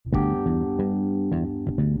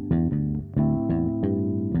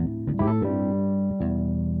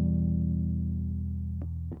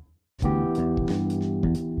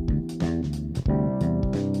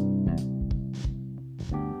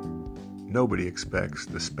nobody expects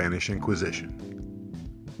the Spanish Inquisition.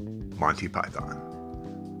 Monty Python.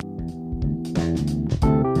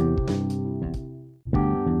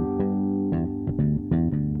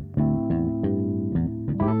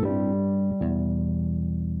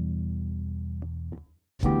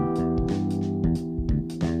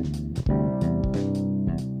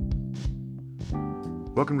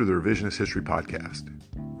 Welcome to the Revisionist History Podcast,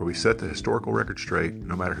 where we set the historical record straight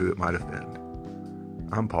no matter who it might offend.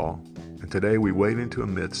 I'm Paul, and today we wade into a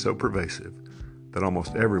myth so pervasive that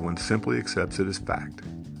almost everyone simply accepts it as fact.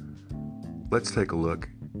 Let's take a look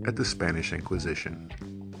at the Spanish Inquisition.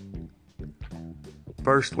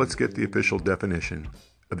 First, let's get the official definition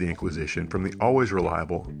of the Inquisition from the always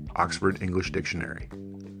reliable Oxford English Dictionary.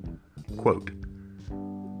 Quote,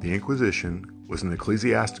 "The Inquisition was an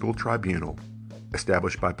ecclesiastical tribunal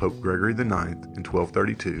established by Pope Gregory IX in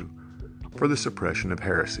 1232 for the suppression of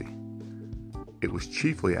heresy. It was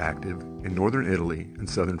chiefly active in northern Italy and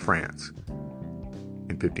southern France.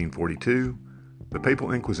 In 1542, the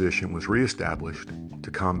Papal Inquisition was re-established to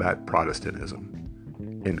combat Protestantism."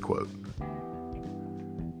 End quote.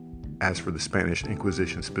 As for the Spanish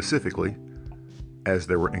Inquisition specifically, as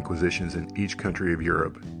there were inquisitions in each country of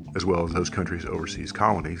Europe, as well as those countries' overseas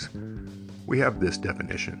colonies, we have this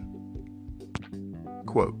definition.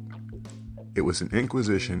 Quote, "It was an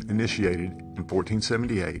inquisition initiated in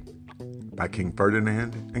 1478 by King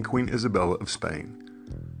Ferdinand and Queen Isabella of Spain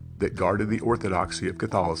that guarded the orthodoxy of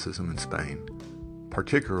Catholicism in Spain,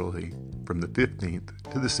 particularly from the 15th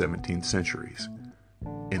to the 17th centuries."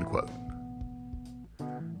 End quote.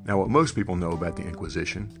 Now, what most people know about the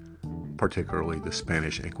Inquisition, particularly the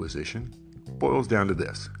Spanish Inquisition, boils down to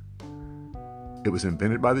this. It was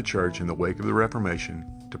invented by the Church in the wake of the Reformation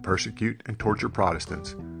to persecute and torture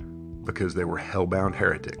Protestants because they were hell-bound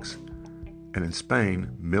heretics. And in Spain,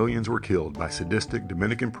 millions were killed by sadistic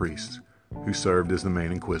Dominican priests who served as the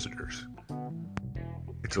main inquisitors.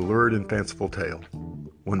 It's a lurid and fanciful tale,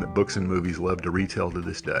 one that books and movies love to retell to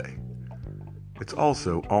this day. It's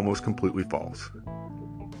also almost completely false.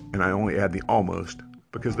 And I only add the almost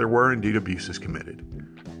because there were indeed abuses committed.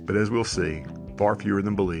 But as we'll see, far fewer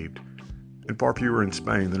than believed, and far fewer in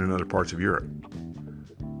Spain than in other parts of Europe.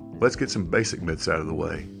 Let's get some basic myths out of the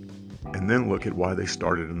way, and then look at why they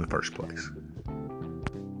started in the first place.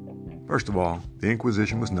 First of all, the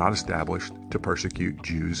Inquisition was not established to persecute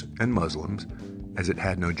Jews and Muslims, as it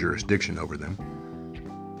had no jurisdiction over them,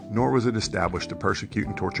 nor was it established to persecute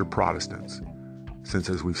and torture Protestants, since,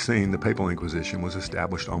 as we've seen, the Papal Inquisition was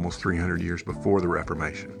established almost 300 years before the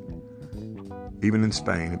Reformation. Even in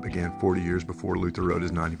Spain, it began 40 years before Luther wrote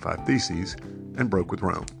his 95 Theses and broke with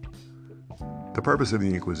Rome. The purpose of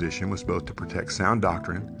the Inquisition was both to protect sound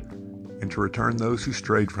doctrine and to return those who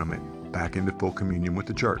strayed from it back into full communion with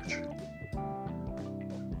the Church.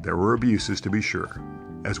 There were abuses, to be sure,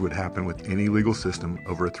 as would happen with any legal system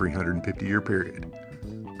over a 350-year period,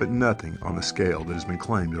 but nothing on the scale that has been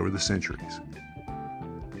claimed over the centuries.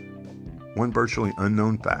 One virtually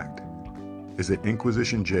unknown fact is that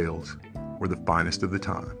Inquisition jails were the finest of the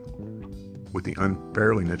time, with the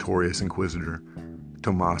unfairly notorious Inquisitor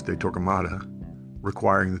Tomás de Torquemada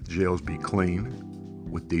requiring that the jails be clean,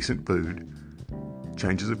 with decent food,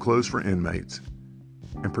 changes of clothes for inmates,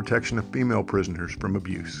 and protection of female prisoners from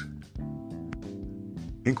abuse.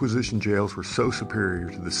 Inquisition jails were so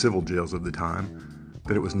superior to the civil jails of the time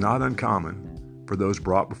that it was not uncommon for those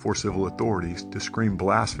brought before civil authorities to scream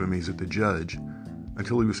blasphemies at the judge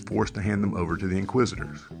until he was forced to hand them over to the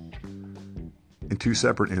inquisitors. In two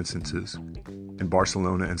separate instances, in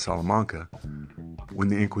Barcelona and Salamanca, when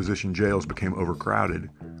the Inquisition jails became overcrowded,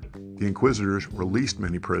 the inquisitors released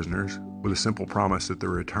many prisoners with a simple promise that their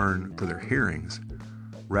return for their hearings,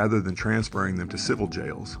 rather than transferring them to civil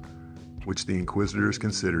jails, which the inquisitors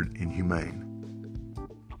considered inhumane.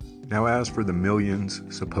 Now, as for the millions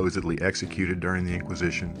supposedly executed during the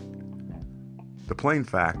Inquisition, the plain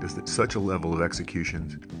fact is that such a level of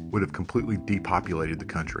executions would have completely depopulated the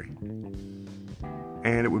country.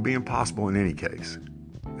 And it would be impossible in any case,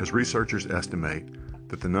 as researchers estimate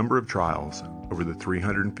that the number of trials over the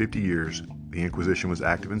 350 years the Inquisition was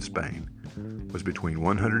active in Spain was between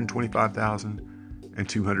 125,000 and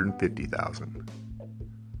 250,000.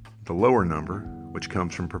 The lower number, which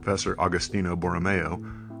comes from Professor Agostino Borromeo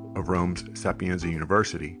of Rome's Sapienza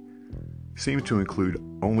University, seems to include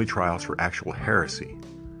only trials for actual heresy,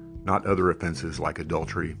 not other offenses like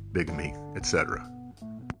adultery, bigamy, etc.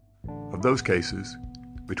 Of those cases,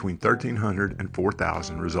 between 1,300 and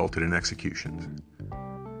 4,000 resulted in executions.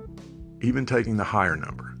 Even taking the higher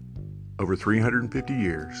number, over 350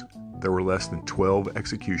 years, there were less than 12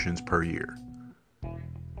 executions per year.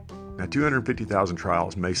 Now, 250,000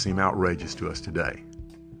 trials may seem outrageous to us today,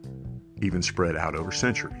 even spread out over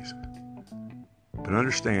centuries. But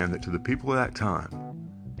understand that to the people of that time,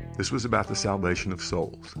 this was about the salvation of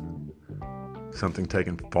souls, something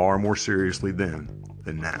taken far more seriously then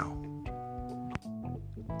than now.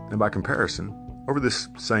 And by comparison, over this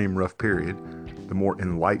same rough period, the more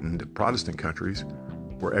enlightened Protestant countries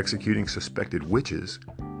were executing suspected witches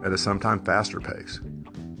at a sometimes faster pace.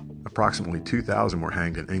 Approximately 2,000 were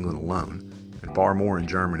hanged in England alone, and far more in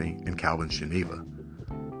Germany and Calvin's Geneva.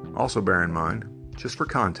 Also bear in mind, just for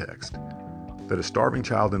context, that a starving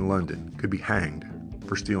child in London could be hanged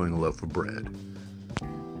for stealing a loaf of bread.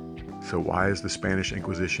 So why is the Spanish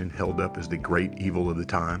Inquisition held up as the great evil of the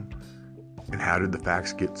time? And how did the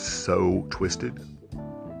facts get so twisted?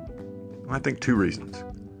 Well, I think two reasons: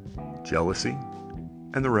 jealousy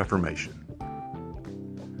and the Reformation.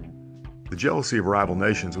 The jealousy of rival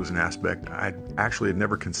nations was an aspect I actually had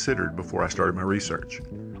never considered before I started my research.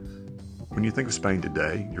 When you think of Spain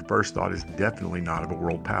today, your first thought is definitely not of a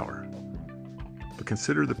world power. But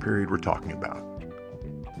consider the period we're talking about.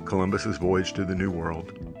 Columbus's voyage to the New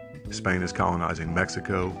World. Spain is colonizing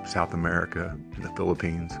Mexico, South America, and the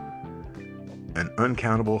Philippines. And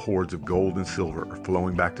uncountable hordes of gold and silver are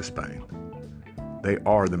flowing back to Spain. They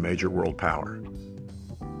are the major world power.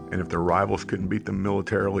 And if their rivals couldn't beat them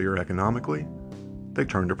militarily or economically, they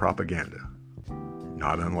turned to propaganda.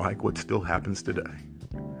 Not unlike what still happens today.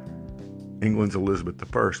 England's Elizabeth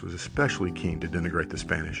I was especially keen to denigrate the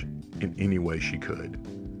Spanish in any way she could.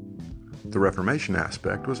 The Reformation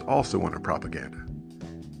aspect was also one of propaganda.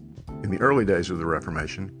 In the early days of the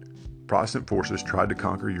Reformation, Protestant forces tried to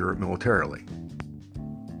conquer Europe militarily.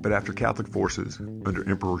 But after Catholic forces, under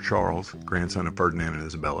Emperor Charles, grandson of Ferdinand and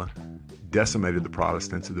Isabella, decimated the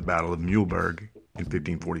Protestants at the Battle of Muhlberg in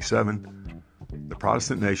 1547, the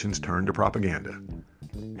Protestant nations turned to propaganda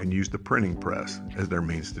and used the printing press as their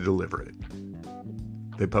means to deliver it.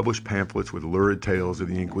 They published pamphlets with lurid tales of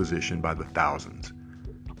the Inquisition by the thousands,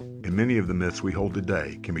 and many of the myths we hold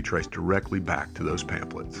today can be traced directly back to those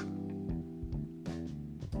pamphlets.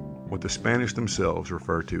 What the Spanish themselves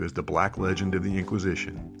refer to as the Black Legend of the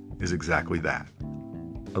Inquisition is exactly that,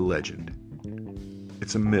 a legend.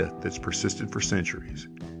 It's a myth that's persisted for centuries,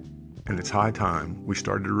 and it's high time we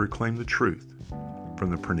started to reclaim the truth from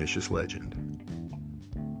the pernicious legend.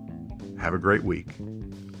 Have a great week.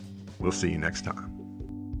 We'll see you next time.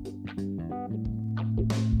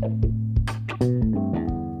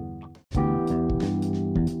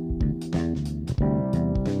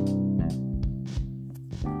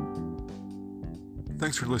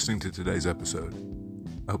 Thanks for listening to today's episode.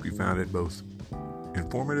 I hope you found it both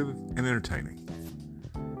informative and entertaining.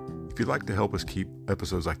 If you'd like to help us keep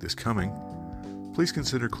episodes like this coming, please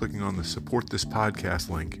consider clicking on the Support This Podcast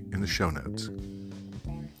link in the show notes.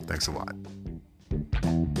 Thanks a lot.